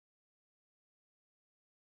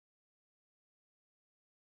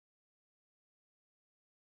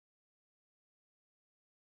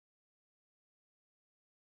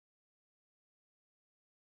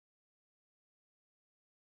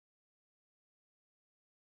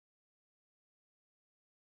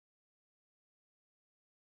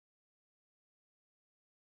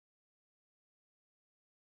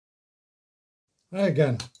Hi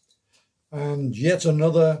again, and yet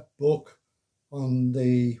another book on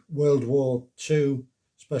the World War II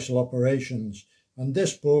special operations. And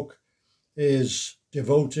this book is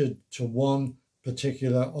devoted to one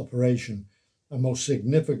particular operation, a most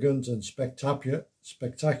significant and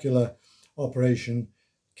spectacular operation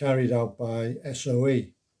carried out by SOE.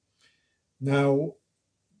 Now,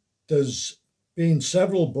 there's been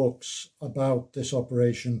several books about this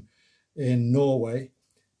operation in Norway,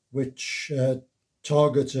 which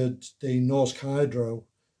targeted the Norsk Hydro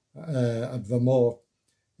at Vermont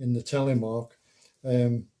in the Telemark.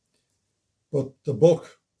 But the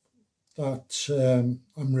book that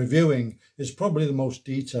I'm reviewing is probably the most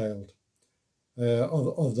detailed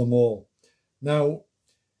of them all. Now,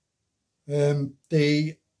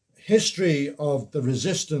 the history of the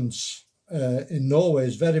resistance in Norway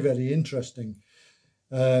is very, very interesting.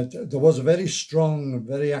 There was a very strong,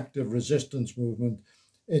 very active resistance movement.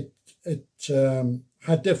 It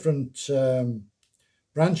had different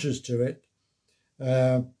branches to it,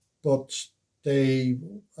 but they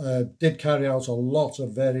did carry out a lot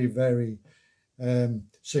of very, very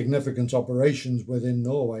significant operations within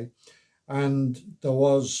Norway. And there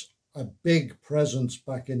was a big presence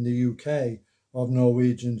back in the UK of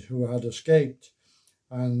Norwegians who had escaped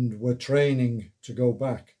and were training to go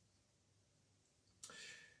back.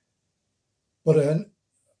 But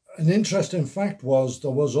an interesting fact was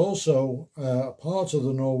there was also a part of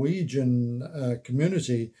the Norwegian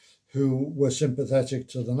community who were sympathetic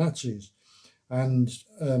to the Nazis. And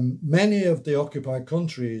many of the occupied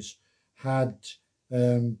countries had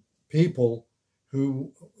people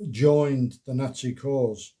who joined the Nazi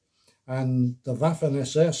cause. And the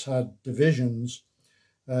Waffen-SS had divisions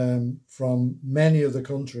from many of the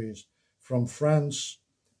countries, from France,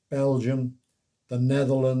 Belgium, the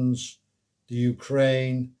Netherlands, the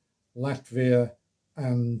Ukraine, Latvia,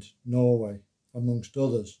 and Norway, amongst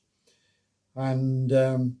others. And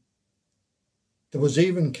there was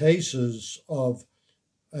even cases of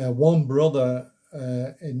one brother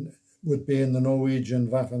would be in the Norwegian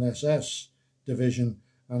Waffen-SS division,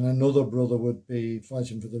 and another brother would be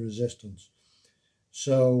fighting for the resistance.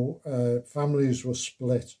 So families were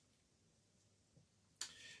split.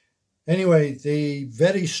 Anyway, the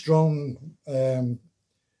very strong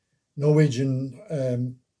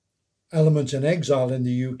Norwegian element in exile in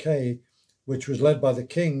the UK, which was led by the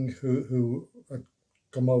king who had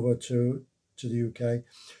come over to the UK,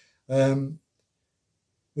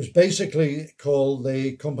 was basically called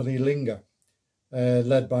the Company Linge,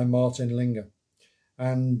 led by Martin Linge.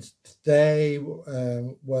 And they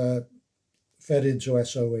were fed into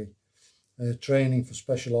SOE, training for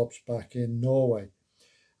special ops back in Norway.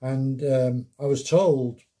 And I was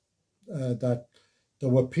told that there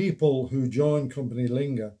were people who joined Company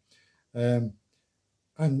Linge and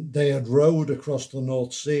they had rowed across the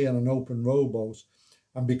North Sea in an open rowboat.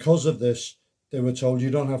 And because of this, they were told,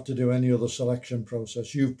 you don't have to do any other selection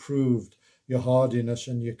process. You've proved your hardiness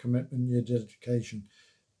and your commitment, your dedication,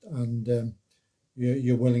 and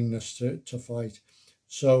your willingness to fight.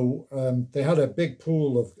 So they had a big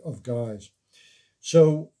pool of guys.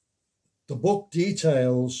 So the book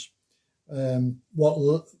details what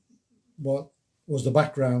was the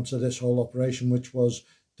background to this whole operation, which was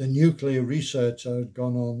the nuclear research that had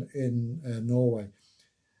gone on in Norway.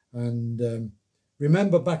 And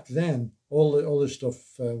remember back then, all this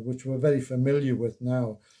stuff which we're very familiar with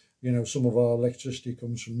now, you know, some of our electricity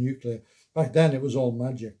comes from nuclear. Back then it was all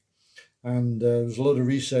magic. And there was a lot of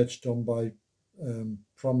research done by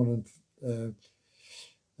prominent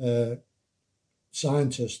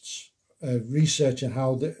scientists researching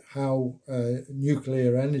how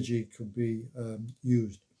nuclear energy could be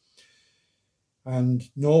used. And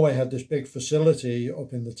Norway had this big facility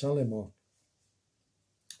up in the Telemark,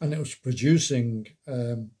 and it was producing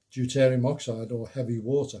deuterium oxide, or heavy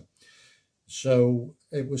water. So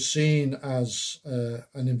it was seen as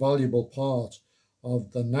an invaluable part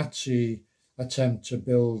of the Nazi attempt to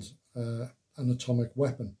build an atomic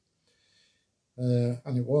weapon.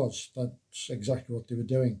 And it was. That's exactly what they were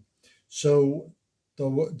doing. So there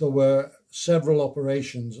were several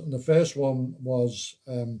operations, and the first one was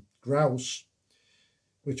Grouse,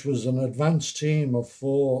 which was an advanced team of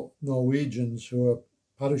 4 Norwegians who were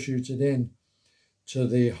parachuted in to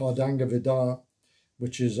the Hardangervidda,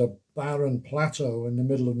 which is a barren plateau in the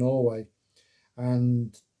middle of Norway.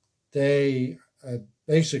 And they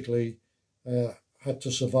basically had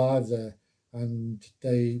to survive there. And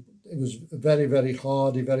it was very, very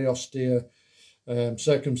hardy, very austere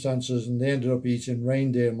circumstances, and they ended up eating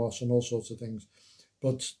reindeer moss and all sorts of things.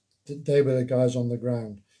 But they were the guys on the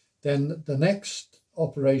ground. Then the next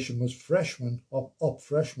operation was Op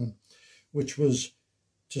Freshman, which was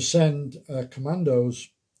to send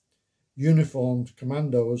uniformed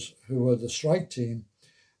commandos who were the strike team,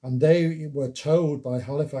 and they were towed by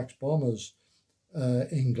Halifax bombers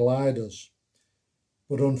in gliders.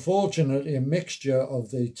 But unfortunately, a mixture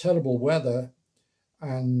of the terrible weather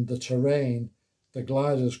and the terrain, the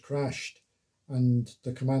gliders crashed and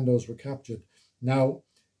the commandos were captured. Now,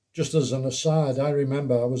 just as an aside, I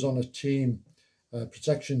remember I was on a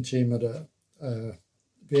protection team at a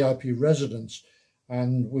VIP residence,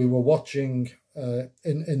 and we were watching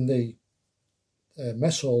in the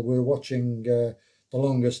mess hall, we were watching The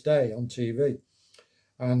Longest Day on TV.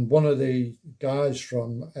 And one of the guys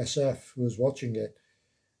from SF who was watching it,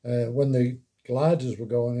 when the gliders were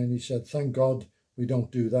going in, he said, "Thank God we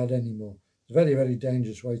don't do that anymore." It's a very, very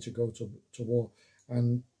dangerous way to go to war.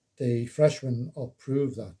 And the freshmen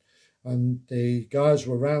proved that. And the guys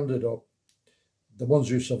were rounded up, the ones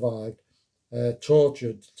who survived,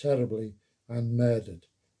 tortured terribly and murdered.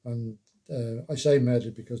 And I say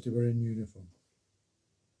murdered because they were in uniform.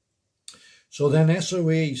 So then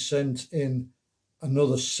SOE sent in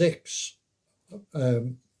another 6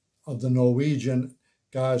 of the Norwegian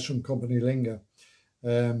guys from Company Linga,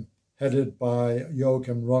 headed by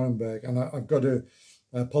Joachim Ronenberg. And I've got to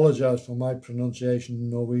apologise for my pronunciation of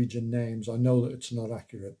Norwegian names. I know that it's not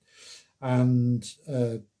accurate. And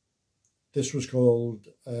this was called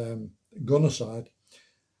Gunnerside.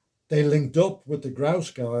 They linked up with the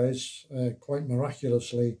Grouse guys quite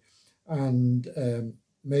miraculously and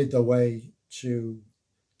made their way to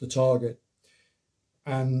the target.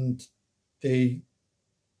 And there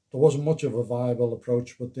wasn't much of a viable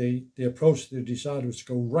approach, but the approach they decided was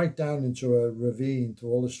to go right down into a ravine through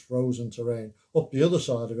all this frozen terrain, up the other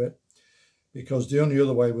side of it, because the only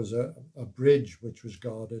other way was a bridge which was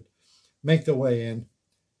guarded, make their way in,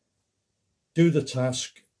 do the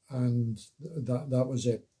task, and that was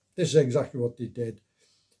it. This is exactly what they did.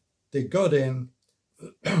 They got in,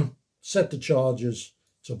 set the charges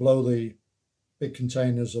to blow the big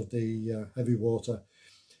containers of the heavy water.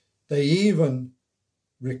 They even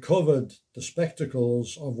recovered the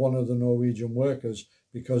spectacles of one of the Norwegian workers,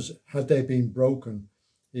 because had they been broken,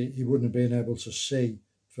 he wouldn't have been able to see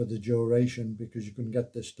for the duration, because you couldn't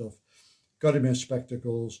get this stuff. Got him in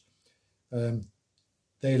spectacles.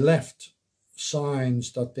 They left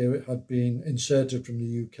signs that they had been inserted from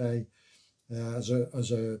the UK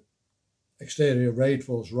as a exterior raid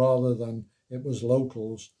force rather than it was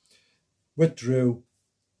locals. Withdrew,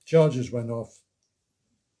 charges went off,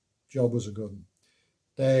 job was a good one.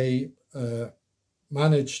 They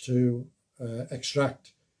managed to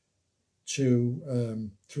extract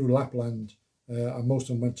through Lapland, and most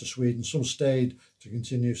of them went to Sweden. Some stayed to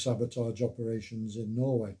continue sabotage operations in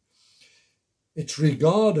Norway. It's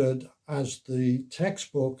regarded as the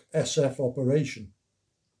textbook SF operation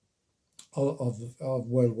of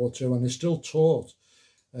World War II, and is still taught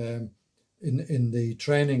in the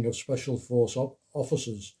training of Special Force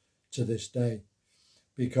officers to this day,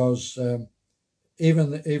 because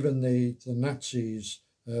even the Nazis,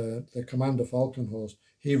 the Commander Falkenhorst,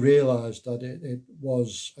 he realized that it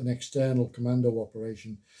was an external commando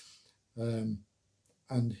operation,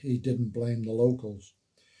 and he didn't blame the locals.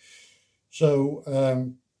 So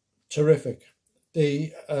terrific.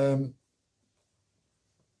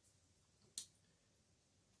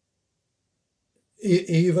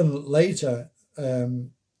 Even later,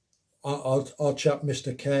 our chap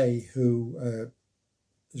Mr. K, who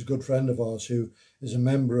is a good friend of ours, who is a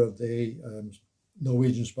member of the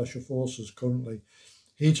Norwegian Special Forces currently,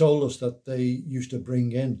 he told us that they used to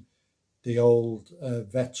bring in the old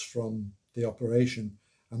vets from the operation,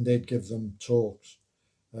 and they'd give them talks.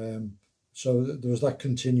 So there was that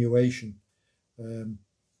continuation to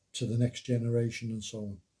the next generation and so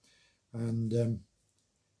on. And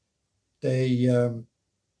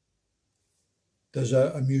there's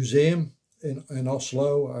a museum in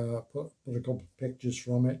Oslo. I put a couple of pictures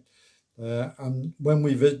from it. And when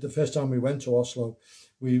the first time we went to Oslo,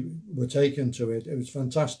 we were taken to it. It was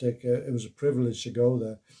fantastic. It was a privilege to go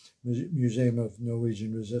there, Museum of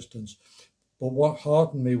Norwegian Resistance. But what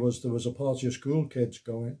heartened me was there was a party of school kids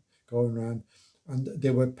going around, and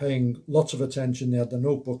they were paying lots of attention. They had their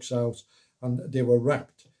notebooks out, and they were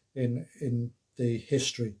wrapped in the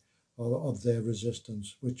history of their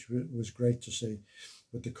resistance, which was great to see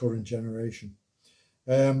with the current generation.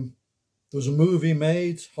 There was a movie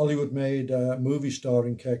made, Hollywood made a movie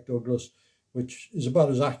starring Kirk Douglas, which is about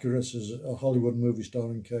as accurate as a Hollywood movie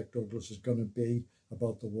starring Kirk Douglas is going to be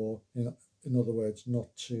about the war. In other words,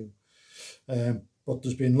 not too. But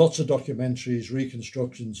there's been lots of documentaries,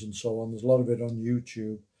 reconstructions and so on. There's a lot of it on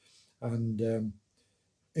YouTube. And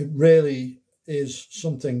it really is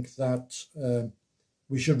something that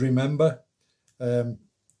we should remember. The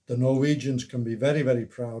Norwegians can be very, very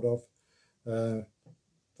proud of.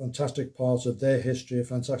 Fantastic part of their history, a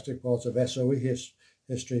fantastic part of SOE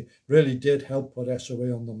history, really did help put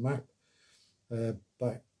SOE on the map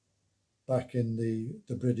back in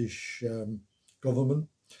the British government.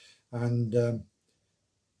 And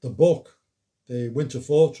the book, The Winter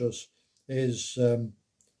Fortress, is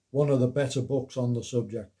one of the better books on the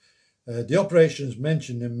subject. The operation is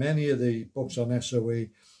mentioned in many of the books on SOE,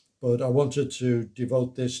 but I wanted to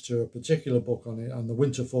devote this to a particular book on it, and The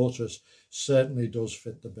Winter Fortress certainly does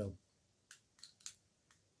fit the bill.